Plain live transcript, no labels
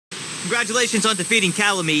Congratulations on defeating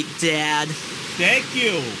Calamite, Dad. Thank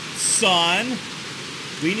you, son.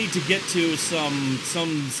 We need to get to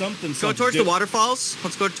something. Go towards the waterfalls.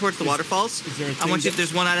 Let's go towards the waterfalls. Is there a thing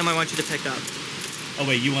there's one item I want you to pick up. Oh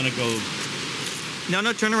wait, you want to go? No,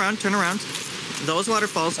 turn around. Those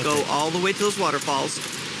waterfalls, okay. Go all the way to those waterfalls.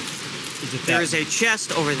 There is a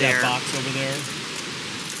chest over there. That box over there?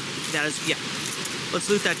 That is, yeah. Let's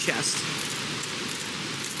loot that chest.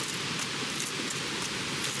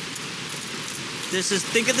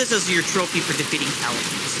 Think of this as your trophy for defeating Calamite.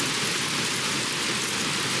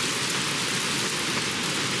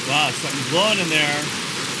 Wow, something's glowing in there.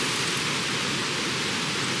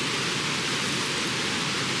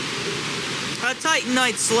 A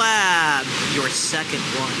Titanite slab, your second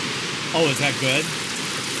one. Oh, is that good?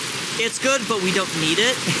 It's good, but we don't need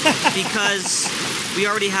it because we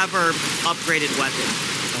already have our upgraded weapon.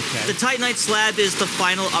 Okay. The Titanite slab is the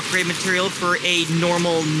final upgrade material for a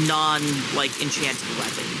normal, enchanted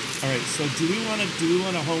weapon. All right. So, do we want a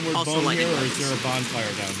homeward also bone here, or weapons. is there a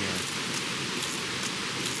bonfire down here?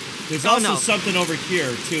 There's also something over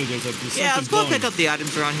here too. There's let's go pick up the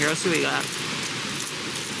items around here. Let's see what we got.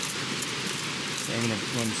 So I'm gonna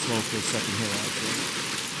run slow for a second here, actually.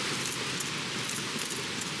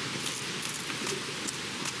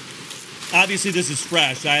 Obviously, this is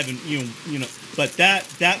fresh. I haven't, you know, but that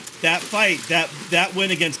fight, that win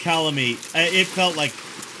against Calamite, it felt like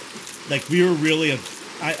we were really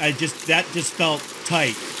that just felt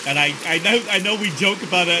tight. And I know we joke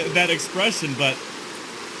about that expression, but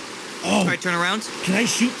oh, all right, turn around. Can I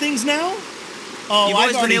shoot things now? Oh,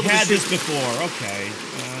 I've already had this before. Okay.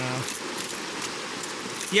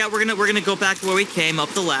 Yeah, we're gonna go back to where we came, up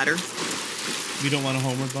the ladder. We don't want a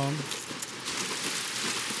homeward bone?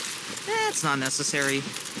 It's not necessary.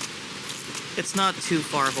 It's not too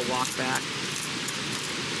far of a walk back.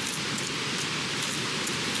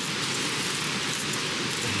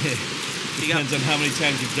 Depends on how many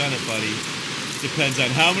times you've done it, buddy. Depends on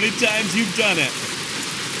how many times you've done it.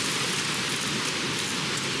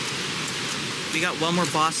 We got one more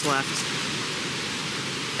boss left.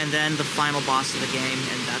 And then the final boss of the game,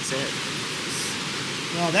 and that's it.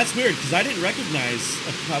 Well, that's weird, because I didn't recognize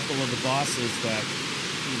a couple of the bosses that...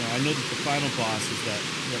 I know that the final boss is that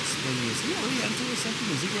springy. Is he Oriental or something?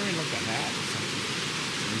 Is he wearing like a hat or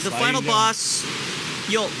something? The final boss,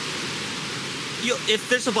 if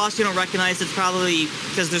there's a boss you don't recognize, it's probably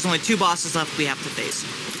because there's only two bosses left we have to face.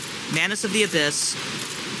 Manus of the Abyss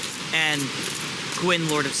and Gwyn,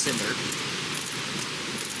 Lord of Cinder.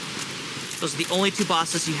 Those are the only two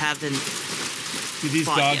bosses you haven't Do these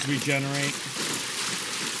dogs yet. Regenerate?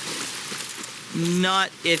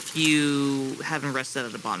 Not if you haven't rested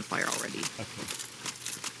at a bonfire already. Okay.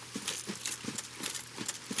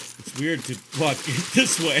 It's weird to walk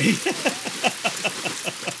this way.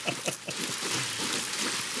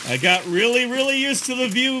 I got really, really used to the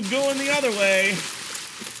view going the other way.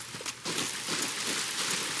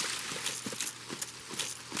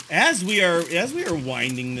 As we are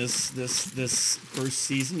winding this first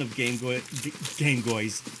season of Game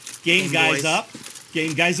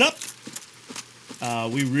Guys Up.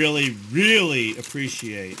 We really, really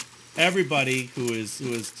appreciate everybody who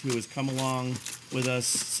has come along with us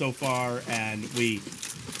so far, and we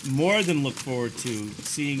more than look forward to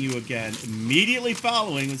seeing you again immediately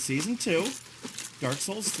following with Season 2, Dark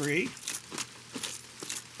Souls 3,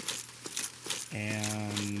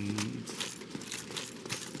 and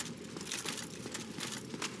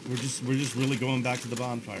we're just really going back to the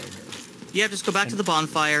bonfire here. Yeah, just go back to the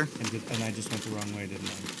bonfire. And I just went the wrong way, didn't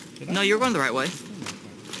I? No, you're going the right way.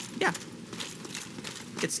 Yeah.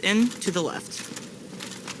 It's in to the left.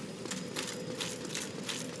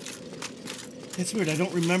 That's weird. I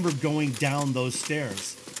don't remember going down those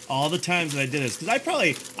stairs all the times that I did this, because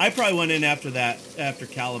I probably went in after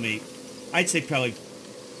Calamite. I'd say probably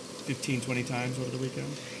 15, 20 times over the weekend.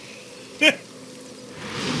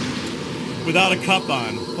 Without a cup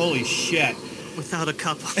on. Holy shit. Without a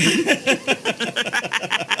cup on.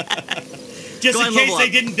 Just in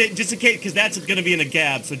case, because that's going to be in a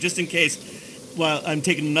gab, so just in case, while I'm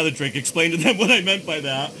taking another drink, explain to them what I meant by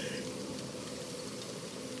that.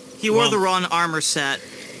 He wore the wrong armor set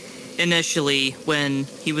initially when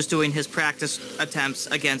he was doing his practice attempts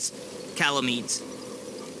against Calamite.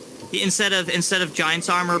 Instead of Giant's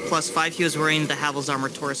armor plus 5, he was wearing the Havel's armor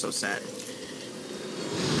torso set.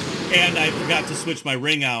 And I forgot to switch my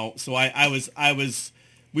ring out, so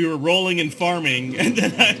we were rolling and farming, and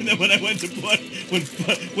then when I went to put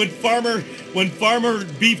when Farmer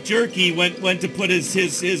Beef Jerky went to put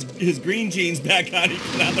his green jeans back on, he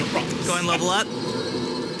put on the wrong. Go and level up.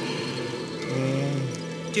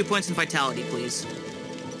 2 points in vitality, please.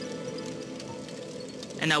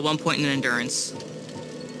 And now 1 point in endurance.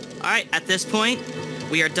 Alright, at this point,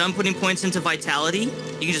 we are done putting points into vitality.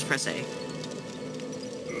 You can just press A.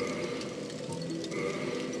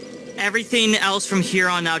 Everything else from here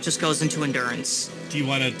on out just goes into endurance.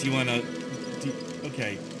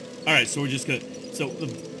 Okay. Alright, so we're just gonna,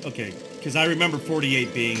 okay. Because I remember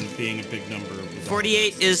 48 being a big number.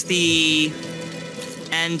 48 is the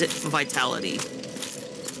end vitality.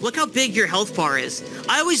 Look how big your health bar is.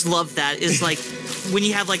 I always love that, is like, when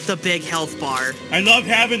you have like the big health bar. I love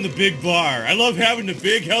having the big bar. I love having the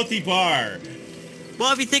big healthy bar.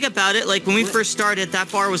 Well, if you think about it, like when we first started,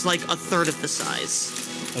 that bar was like a third of the size.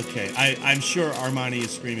 Okay, I'm sure Armani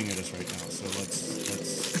is screaming at us right now, so let's...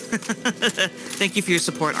 Thank you for your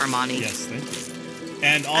support, Armani. Yes, thank you.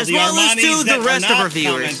 And all as the well Armanis as to that the rest are not of our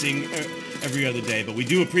viewers. commenting every other day, but we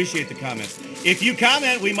do appreciate the comments. If you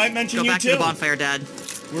comment, we might mention Go you back too. to the bonfire, Dad.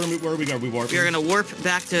 Where are we going? Are we warping? We are going to warp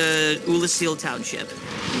back to Ulasil Township.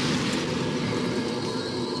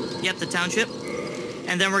 Yep, the township.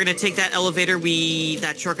 And then we're going to take that elevator,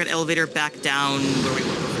 that shortcut elevator back down where we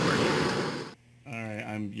were before. All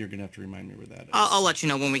right, you're going to have to remind me where that is. I'll let you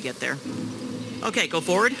know when we get there. Okay, go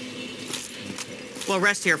forward. Well,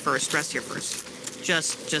 rest here first. Rest here first.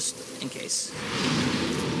 Just in case.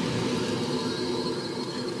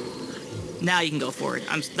 Now you can go forward.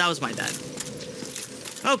 That was my bad.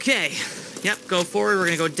 Okay. Yep, go forward. We're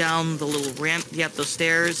gonna go down the little ramp. Yep, those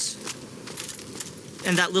stairs.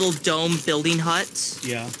 And that little dome building hut.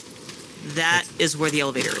 Yeah. That is where the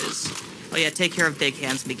elevator is. Oh yeah, take care of Big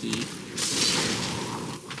Hands McGee.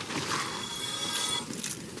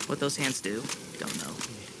 What those hands do, don't know.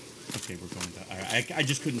 Okay, we're going down. All right, I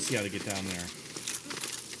just couldn't see how to get down there.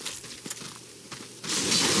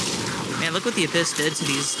 Man, look what the Abyss did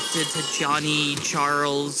to Johnny,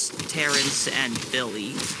 Charles, Terrence, and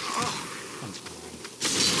Billy.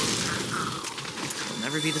 They'll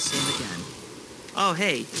never be the same again. Oh,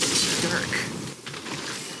 hey, Dirk.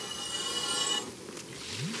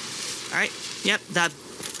 Alright, yep, that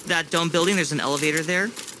dome building, there's an elevator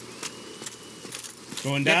there.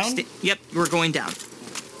 Going down? Yep, we're going down.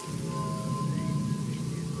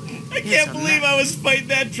 I can't believe I was fighting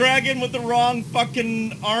that dragon with the wrong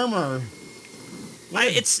fucking armor.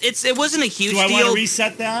 It wasn't a huge deal. Do I want to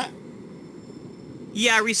reset that?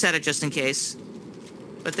 Yeah, reset it just in case.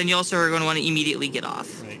 But then you also are going to want to immediately get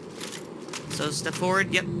off. Right. So step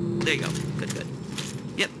forward. Yep. There you go. Good.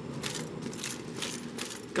 Yep.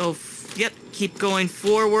 Yep. Keep going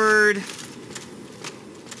forward.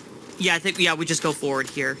 Yeah, we just go forward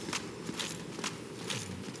here.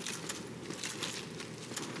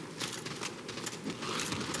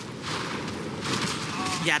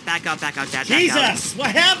 Yeah, back out, Dad. Jesus!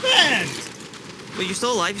 What happened? Well, you're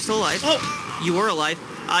still alive. Oh! You were alive.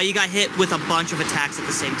 You got hit with a bunch of attacks at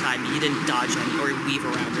the same time. You didn't dodge any or weave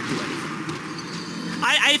around or do anything.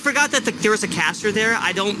 I forgot that there was a caster there.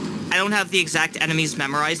 I don't have the exact enemies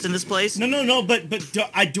memorized in this place. No. But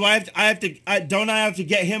don't I have to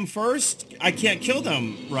get him first? I can't kill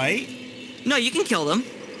them, right? No, you can kill them.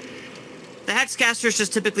 The Hexcaster is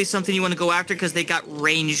just typically something you want to go after because they got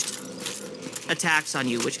ranged attacks on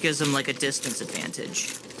you, which gives them like a distance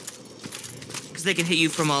advantage. Because they can hit you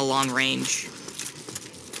from a long range.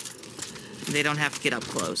 They don't have to get up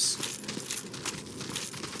close.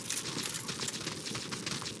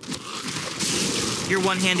 You're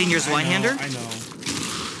one-handing your Zweihander? I know.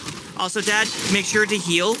 Also, Dad, make sure to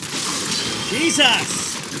heal.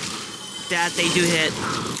 Jesus! Dad, they do hit.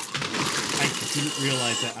 I didn't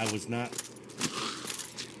realize that I was not...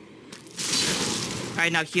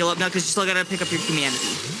 Alright, now heal up now, because you still gotta pick up your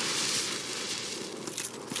humanity.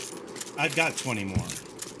 I've got 20 more.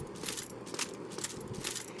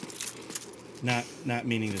 Not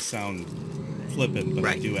meaning to sound flippant, but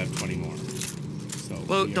right. I do have 20 more. So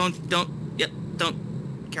well,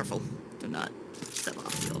 careful. Do not step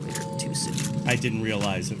off the elevator too soon. I didn't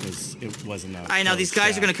realize it wasn't enough. I know, these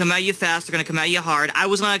guys are gonna come at you fast, they're gonna come at you hard. I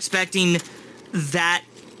was not expecting that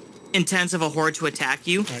intense of a horde to attack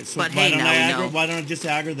you, right, so but hey, now we know. Why don't I just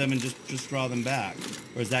aggro them and just draw them back?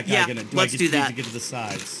 Or is that guy gonna... let's do that. Need to get to the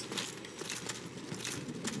sides?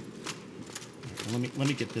 Right, well, let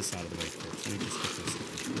me get this out of the way first. Let me just get this.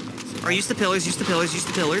 Or use the pillars, use the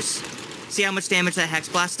pillars. See how much damage that Hex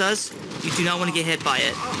Blast does? You do not want to get hit by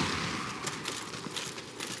it.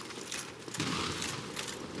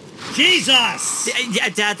 Jesus! Yeah,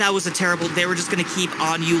 Dad, that was a terrible... They were just going to keep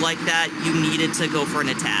on you like that. You needed to go for an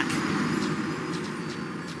attack.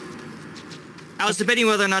 I was debating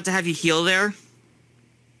whether or not to have you heal there.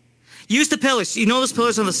 Use the pillars. You know those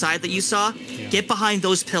pillars on the side that you saw? Yeah. Get behind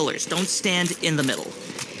those pillars. Don't stand in the middle.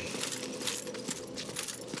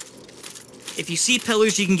 If you see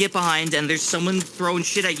pillars you can get behind and there's someone throwing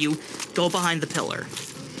shit at you, go behind the pillar.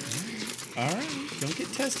 All right. Don't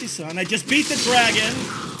get testy, son. I just beat the dragon.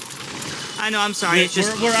 I know, I'm sorry. It's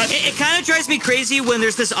just it kind of drives me crazy when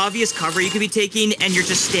there's this obvious cover you could be taking and you're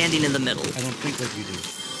just standing in the middle. I don't think like you do.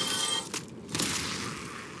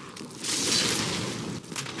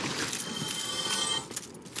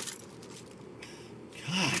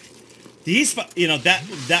 God, these, you know,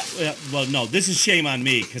 well, no, this is shame on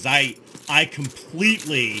me because I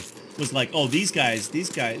completely was like, oh, these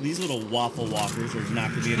little waffle walkers are not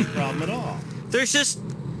going to be any problem at all. There's just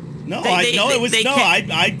I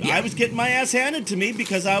was getting my ass handed to me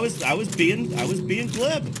because I was being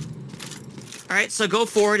glib. All right, so go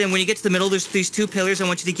forward, and when you get to the middle, there's these two pillars. I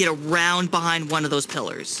want you to get around behind one of those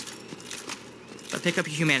pillars. But pick up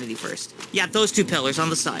your humanity first. Yeah, those two pillars on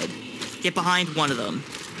the side. Get behind one of them.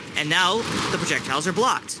 And now the projectiles are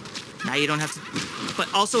blocked. Now you don't have to... But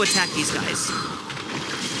also attack these guys.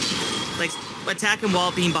 Like, attack them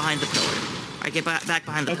while being behind the pillar. All right, get back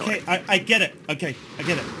behind the pillar. Okay, I get it. Okay, I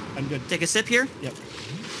get it. I'm good. Take a sip here. Yep.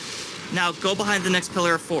 Now go behind the next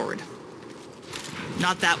pillar forward.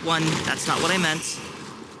 Not that one. That's not what I meant.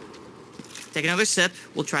 Take another sip.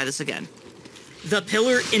 We'll try this again. The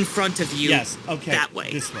pillar in front of you. Yes, okay. That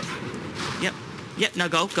way. This way. Yep. Yep, now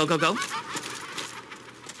go. Go, go, go.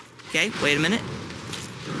 Okay, wait a minute.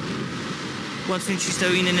 Once she's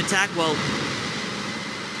doing an attack, well...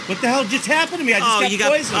 What the hell just happened to me? I just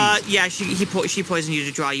got poisoned. Yeah, she poisoned you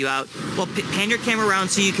to draw you out. Well, pan your camera around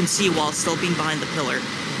so you can see while still being behind the pillar.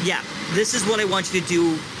 Yeah, this is what I want you to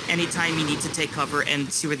do anytime you need to take cover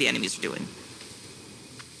and see where the enemies are doing.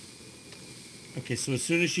 Okay, so as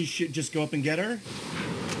soon as she should just go up and get her?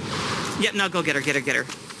 Yep, now go get her, get her, get her.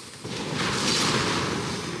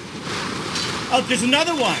 Oh, there's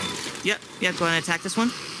another one! Yep, go ahead and attack this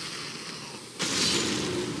one.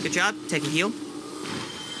 Good job, take a heal.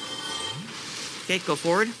 Okay, go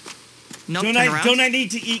forward. Nope, turn around. Don't I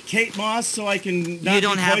need to eat Kate Moss so I can not You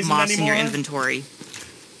don't be have poisoned moss anymore? in your inventory.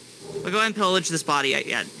 Well, go ahead and pillage this body.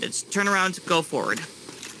 Yeah, it's turn around, go forward.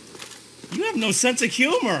 You have no sense of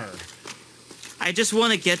humor. I just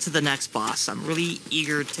want to get to the next boss. I'm really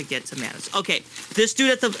eager to get to Manus. Okay, this dude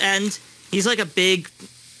at the end, he's like a big...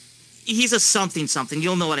 He's a something.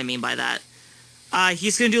 You'll know what I mean by that.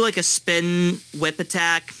 He's going to do like a spin whip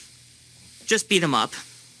attack. Just beat him up.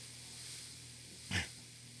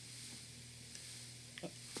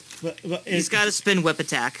 He's got a spin whip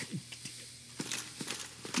attack.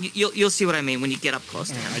 You'll see what I mean when you get up close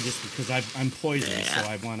to him. I just, because I'm poisoned, so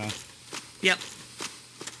I want to... Yep.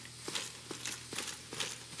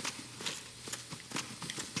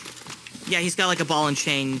 Yeah, he's got like a ball and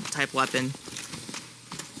chain type weapon.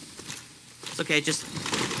 It's okay, just...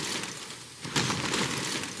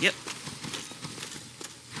 Yep.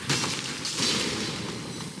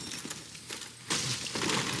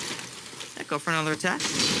 Yeah, go for another attack.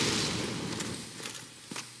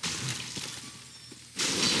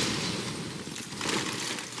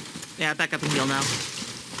 Yeah, back up and heal now.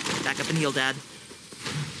 Back up and heal, Dad.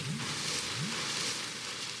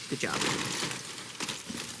 Good job.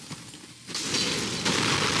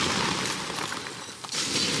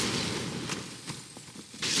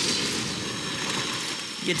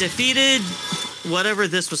 You defeated whatever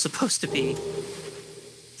this was supposed to be.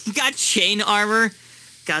 You got chain armor?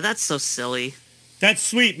 God, that's so silly. That's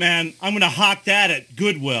sweet, man. I'm going to hawk that at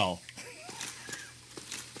Goodwill.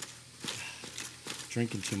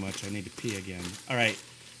 Drinking too much. I need to pee again. All right.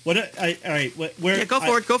 All right. Where? Yeah, go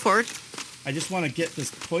forward. Go forward. I just want to get this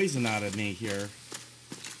poison out of me here.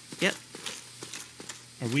 Yep.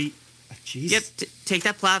 Are we? Jeez. Yep. Take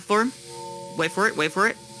that platform. Wait for it. Wait for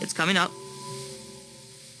it. It's coming up.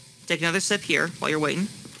 Take another sip here while you're waiting.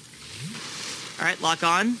 All right. Lock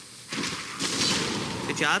on.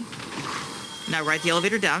 Good job. Now ride the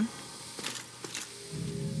elevator down.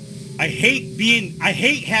 I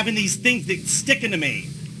hate having these things that stick into me.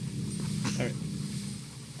 All right.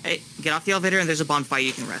 Hey, get off the elevator and there's a bonfire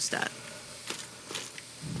you can rest at.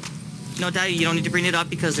 No, Daddy, you don't need to bring it up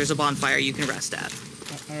because there's a bonfire you can rest at.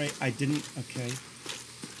 All right, I didn't. Okay.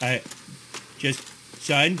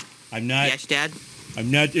 Son, I'm not. Yes, Dad. I'm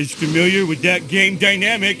not as familiar with that game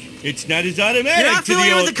dynamic. It's not as automatic. You're not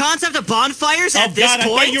familiar with the concept of bonfires at this point? I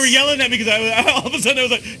thought you were yelling at me because all of a sudden I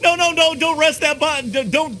was like, no, don't rest that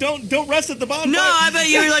don't rest at the bonfire. No, I bet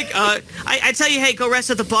you were like, I tell you, hey, go rest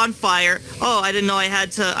at the bonfire. Oh, I didn't know I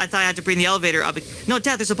thought I had to bring the elevator up. No,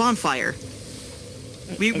 Dad, there's a bonfire.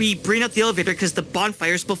 We bring up the elevator because the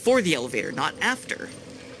bonfire's before the elevator, not after.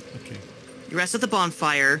 Okay. You rest at the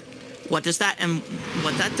bonfire. What does that, and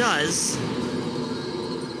what that does...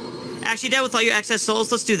 Actually, Dad, with all your excess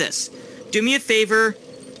souls, let's do this. Do me a favor.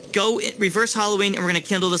 Go reverse Halloween, and we're gonna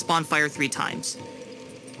kindle this bonfire 3 times.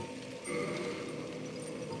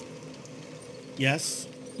 Yes?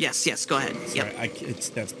 Yes, go ahead. Sorry,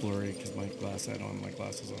 Yep. that's blurry because I don't have my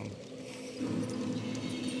glasses on.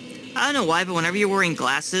 I don't know why, but whenever you're wearing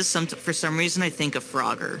glasses, for some reason I think of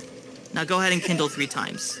Frogger. Now go ahead and kindle 3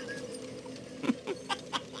 times.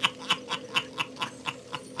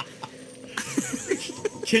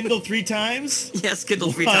 Kindle 3 times? Yes,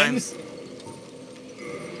 kindle 3 One. times.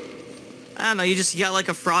 I don't know, you got like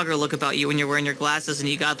a Frogger look about you when you're wearing your glasses, and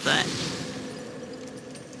you got that.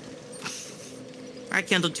 Alright,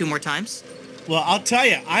 kindled 2 more times. Well, I'll tell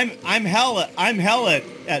you, I'm hell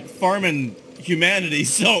at farming humanity.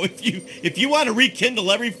 So if you want to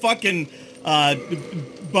rekindle every fucking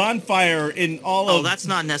bonfire in all of... Oh, that's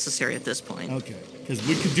not necessary at this point. Okay, because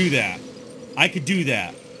we could do that. I could do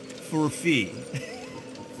that for a fee.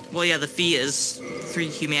 Well, yeah, the fee is 3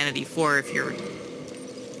 humanity, 4 if you're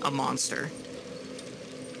a monster.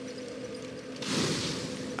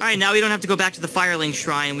 Alright, now we don't have to go back to the Firelink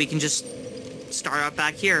Shrine. We can just start out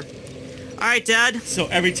back here. Alright, Dad. So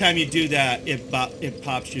every time you do that, it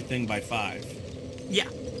pops your thing by 5. Yeah.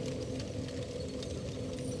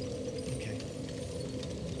 Okay.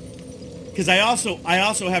 Because I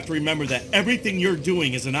also have to remember that everything you're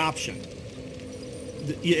doing is an option.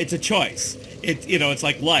 It's a choice. It's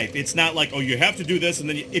like life. It's not like, oh, you have to do this, and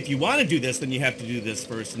then if you want to do this, then you have to do this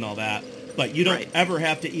first and all that. But you don't ever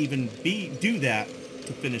have to even do that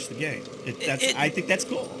to finish the game. I think that's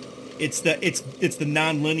cool. It's the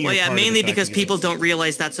non-linear. Well, yeah, part mainly of the because people don't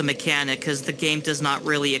realize that's a mechanic, because the game does not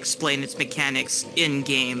really explain its mechanics in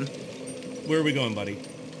game. Where are we going, buddy?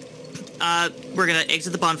 We're gonna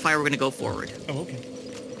exit the bonfire. We're gonna go forward. Oh, okay.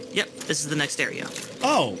 Yep, this is the next area.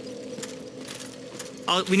 Oh.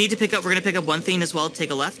 We need to pick up. We're gonna pick up one thing as well. Take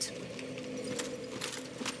a left.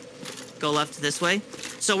 Go left this way.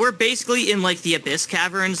 So we're basically in like the Abyss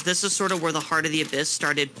Caverns. This is sort of where the heart of the Abyss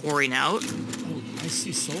started pouring out. Oh, I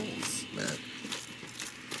see souls.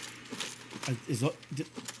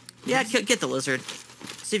 Yeah, get the lizard.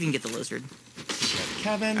 See if you can get the lizard.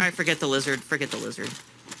 Kevin. All right, forget the lizard. Forget the lizard.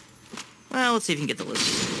 Well, let's see if you can get the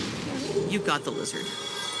lizard. You got the lizard.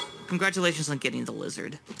 Congratulations on getting the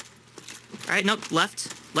lizard. All right, nope, left.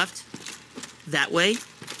 That way.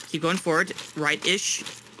 Keep going forward. Right-ish.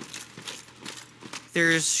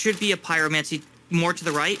 There should be a pyromancy more to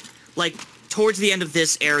the right. Like, towards the end of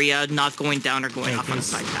this area, not going down or going off on a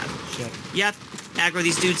side path. Shit. Yep. Aggro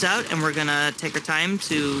these dudes out, and we're gonna take our time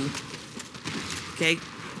to... Okay.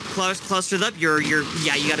 Clustered up. Yeah, you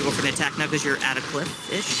gotta go for an attack now because you're at a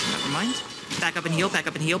cliff-ish. Never mind. Back up and heal, back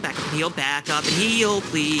up and heal, back up and heal, back up and heal,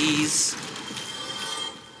 please.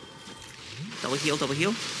 Double heal, double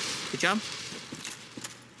heal. Good job.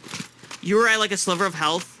 You were at like a sliver of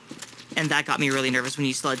health, and that got me really nervous when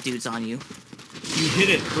you still had dudes on you. You hit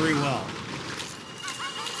it very well.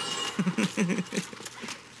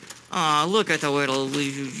 Aw, look at the little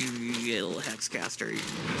hexcaster.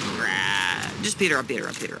 Just beat her up.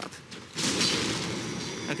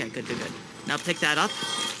 Okay, good. Now pick that up.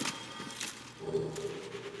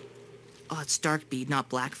 Oh, it's Dark Bead, not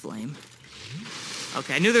Black Flame.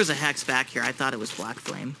 Okay, I knew there was a hex back here. I thought it was Black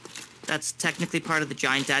Flame. That's technically part of the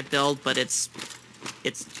Giant Dad build, but it's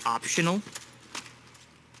optional.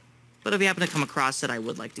 But if you happen to come across it, I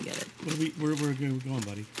would like to get it. Where are we going,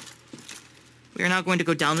 buddy? We are now going to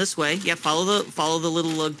go down this way. Yep, follow the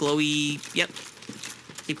little glowy... Yep.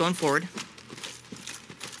 Keep going forward.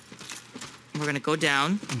 We're going to go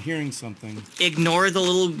down. I'm hearing something. Ignore the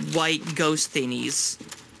little white ghost thingies.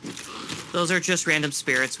 Those are just random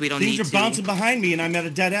spirits. We don't need to... These are bouncing behind me, and I'm at a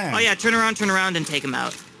dead end. Oh, yeah, turn around, and take them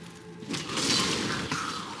out.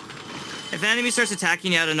 If an enemy starts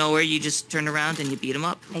attacking you out of nowhere, you just turn around and you beat them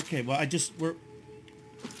up. Okay, well,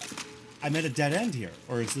 I'm at a dead end here,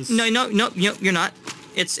 or is this... No, you're not.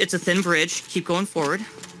 It's a thin bridge. Keep going forward.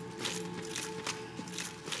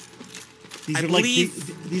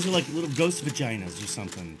 These are like little ghost vaginas or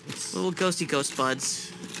something. Little ghosty ghost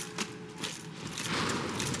buds.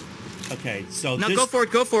 Okay, so now go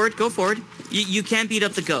forward. You can beat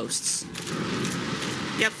up the ghosts.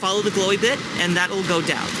 Yep, follow the glowy bit, and that'll go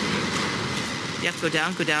down. Yep, go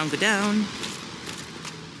down.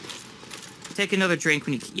 Take another drink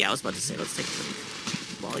when you... Yeah, I was about to say, let's take a drink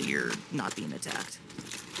while you're not being attacked.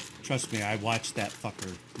 Trust me, I watched that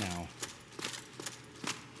fucker now.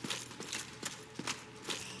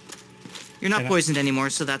 You're not poisoned anymore,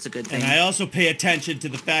 so that's a good thing. And I also pay attention to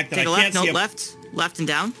the fact that I can't see... Left and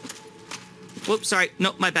down. Whoops, sorry.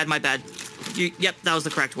 No, my bad. Yep, that was the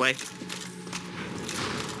correct way.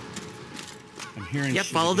 I'm hearing Yep,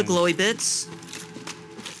 follow the glowy bits.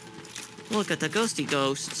 Look at the ghosty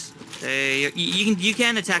ghosts. You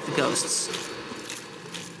can attack the ghosts.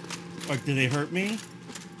 Or do they hurt me?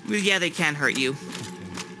 Well, yeah, they can hurt you.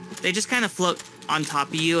 Okay. They just kind of float on top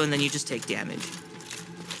of you, and then you just take damage.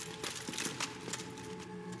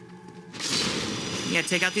 Yeah,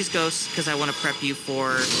 take out these ghosts, because I want to prep you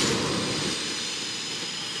for...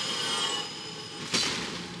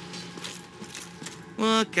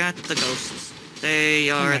 Look at the ghosts. They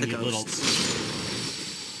are the ghosts.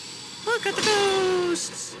 Look at the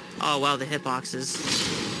ghosts! Oh, wow, the hitboxes.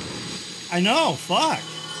 I know, fuck!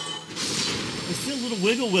 It's the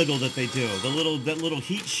little wiggle that they do. That little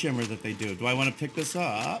heat shimmer that they do. Do I want to pick this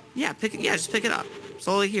up? Yeah, just pick it up. It's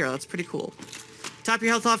all here. That's pretty cool. Top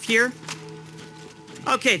your health off here.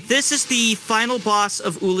 Okay, this is the final boss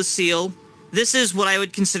of Ulasil. This is what I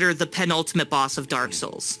would consider the penultimate boss of Dark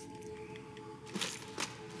Souls.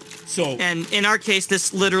 So... And in our case,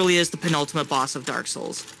 this literally is the penultimate boss of Dark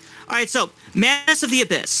Souls. Alright, so, Manus of the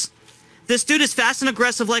Abyss. This dude is fast and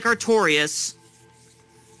aggressive like Artorias.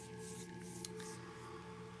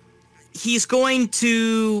 He's going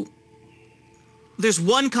to... There's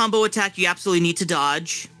one combo attack you absolutely need to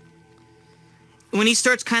dodge. When he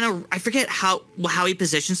starts kind of... I forget how he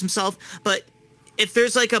positions himself, but if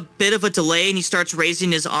there's like a bit of a delay and he starts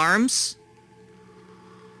raising his arms,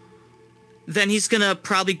 then he's gonna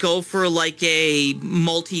probably go for like a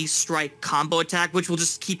multi-strike combo attack, which will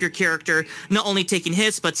just keep your character not only taking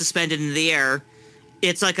hits, but suspended in the air.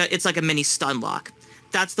 It's like a mini stun lock.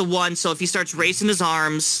 That's the one, so if he starts raising his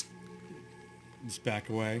arms... Just back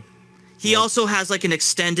away. He also has like an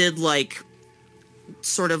extended, like,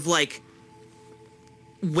 sort of like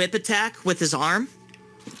whip attack with his arm.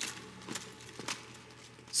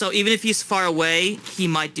 So even if he's far away, he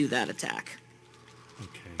might do that attack.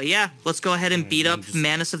 Okay. But yeah, let's go ahead and beat up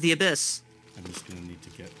Manus of the Abyss. I'm just gonna need to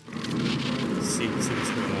get... See what's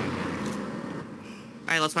going on here.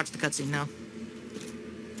 Alright, let's watch the cutscene now.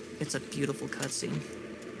 It's a beautiful cutscene.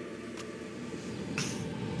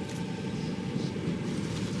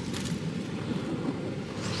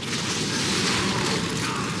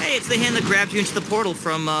 Hey, it's the hand that grabbed you into the portal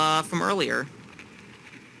from earlier.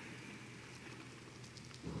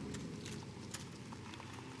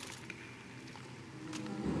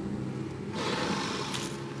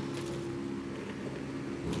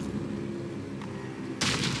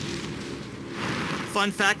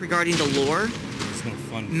 Fun fact regarding the lore. There's no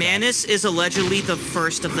fun fact. Manus is allegedly the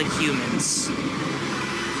first of the humans.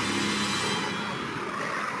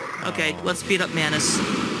 Okay, let's beat up Manus.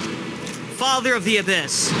 Father of the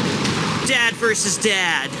Abyss. Dad versus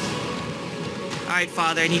dad. Alright,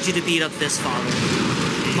 Father, I need you to beat up this father.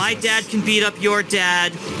 Jesus. My dad can beat up your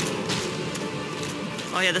dad.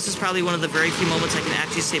 Oh yeah, this is probably one of the very few moments I can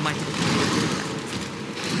actually say my dad.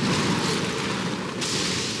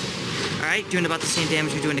 Alright, doing about the same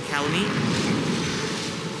damage you're doing to Calamite.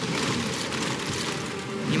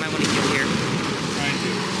 You might want to heal here. Trying to.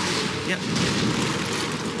 Yep.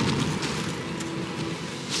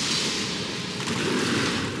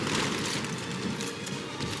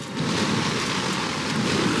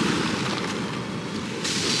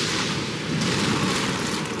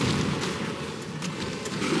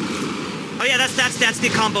 Oh yeah, that's the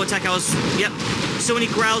combo attack I was... Yep. So when he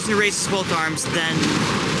growls and he raises both arms, then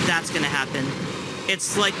that's gonna happen.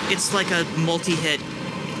 It's like a multi-hit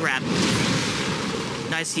grab.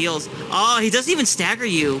 Nice heals. Oh, he doesn't even stagger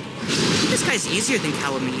you. This guy's easier than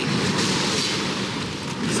Calamite.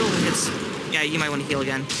 So it's... Yeah, you might want to heal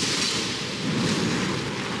again.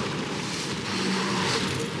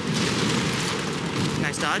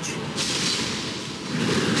 Nice dodge.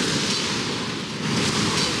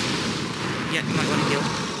 Yeah, you might want to heal.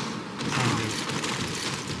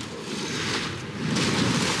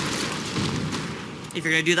 If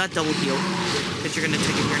you're gonna do that, double heal. Because you're gonna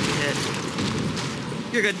take a guaranteed hit.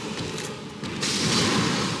 You're good.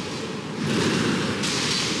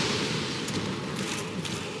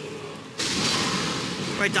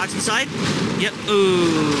 Right, dodge inside. Yep.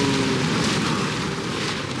 Ooh.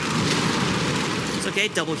 It's okay,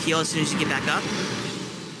 double heal as soon as you get back up.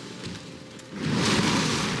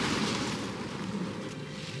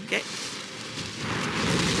 Okay.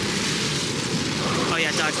 Oh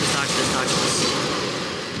yeah, dodge this, dodge this, dodge this.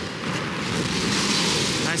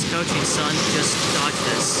 Nice coaching, son. Just dodge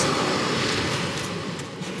this.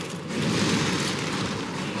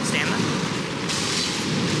 Stamina.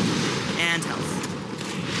 And health.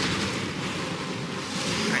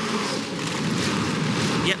 Alright.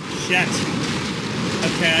 Yep. Shit.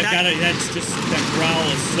 Okay, I got it. That's just... That growl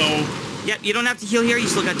is so... Yep, you don't have to heal here. You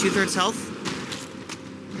still got 2/3 health.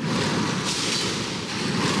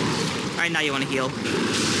 Alright, now you want to heal.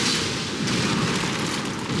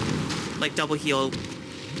 like double heal.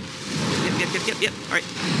 Yep. All right.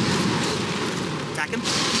 Attack him.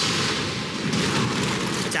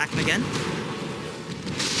 Attack him again.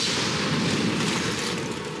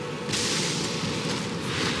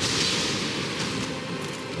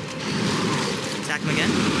 Attack him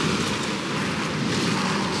again.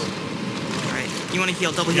 All right. You want to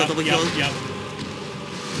heal? Double heal. Double heal. Yep.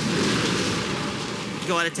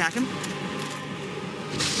 Go ahead, attack him.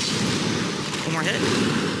 One more hit.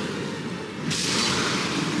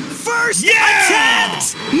 First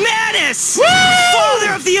attempt! Manus! Woo!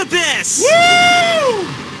 Father of the Abyss! Woo!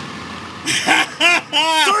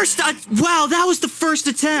 Wow, that was the first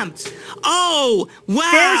attempt. Oh, wow.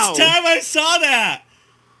 First time I saw that.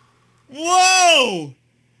 Whoa!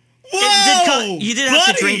 Whoa! You did have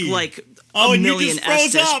to buddy. drink like Oh, a and you million just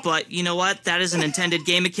froze Estus, up. but you know what? That is an intended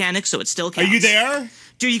game mechanic, so it still Are counts. you there?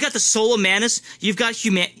 Dude, you got the soul of Manus. You got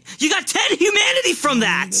 10 humanity from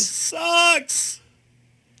that. This sucks.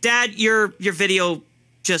 Dad, your video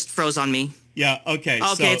just froze on me. Yeah. Okay.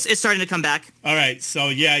 Okay, so, it's starting to come back. all right. So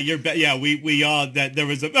yeah, we all that there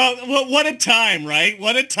was a what a time, right?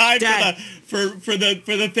 What a time Dad, for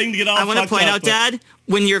the thing to get all. I want to fucked point up, out, but- Dad,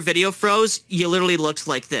 when your video froze, you literally looked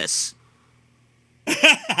like this.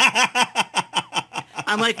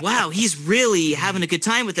 I'm like, wow, he's really having a good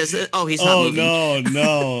time with this. Oh, he's not moving.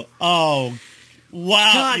 No. Oh,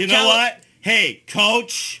 wow. God, you know what? Hey,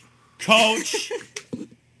 coach.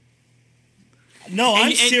 No,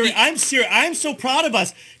 I'm serious. I'm serious. I'm so proud of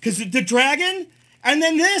us because the dragon, and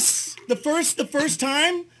then this, the first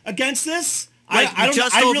time against this. Like, I don't.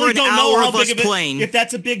 just I over really an don't know hour how of big us of it, playing. if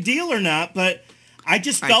that's a big deal or not. But I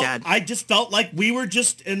just All right, felt. Dad. I just felt like we were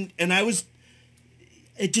just, and I was.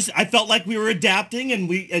 It just. I felt like we were adapting,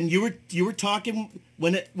 and you were talking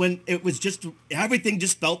when it was just everything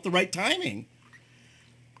just felt the right timing.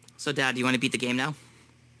 So, Dad, do you want to beat the game now?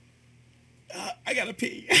 I gotta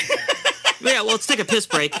pee. Yeah, well, let's take a piss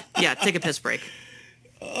break. Yeah, take a piss break.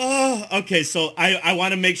 Okay, so I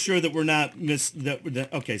want to make sure that we're not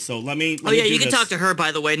okay, so let me Oh, yeah, do you can this. talk to her,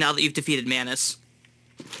 by the way, now that you've defeated Manus.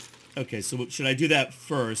 Okay, so should I do that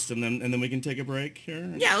first, and then we can take a break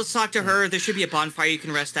here? Yeah, let's talk to her. There should be a bonfire you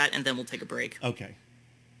can rest at, and then we'll take a break. Okay.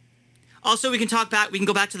 Also, we can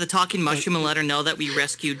go back to the talking mushroom and let her know that we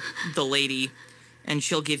rescued the lady, and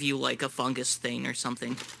she'll give you, like, a fungus thing or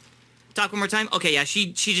something. Talk one more time? Okay, yeah,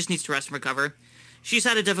 she just needs to rest and recover. She's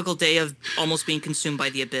had a difficult day of almost being consumed by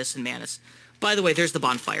the Abyss and Manus. By the way, there's the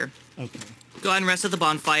bonfire. Okay. Go ahead and rest at the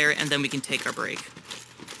bonfire, and then we can take our break.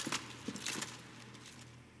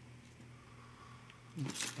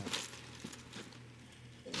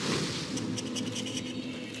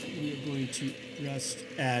 We are going to rest,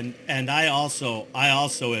 and I also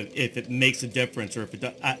if it makes a difference, or if it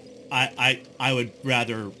I would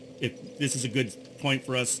rather, if this is a good point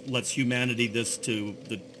for us, let's humanity this to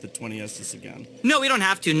the 20 Estus again. No, we don't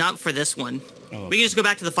have to. Not for this one. Oh, okay. We can just go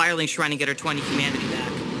back to the Firelink Shrine and get our 20 humanity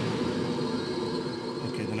back.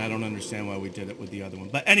 Okay, then I don't understand why we did it with the other one.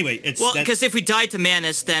 But anyway, it's... Well, because if we died to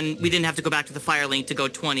Manus, then we didn't have to go back to the Firelink to go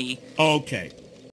 20. Okay.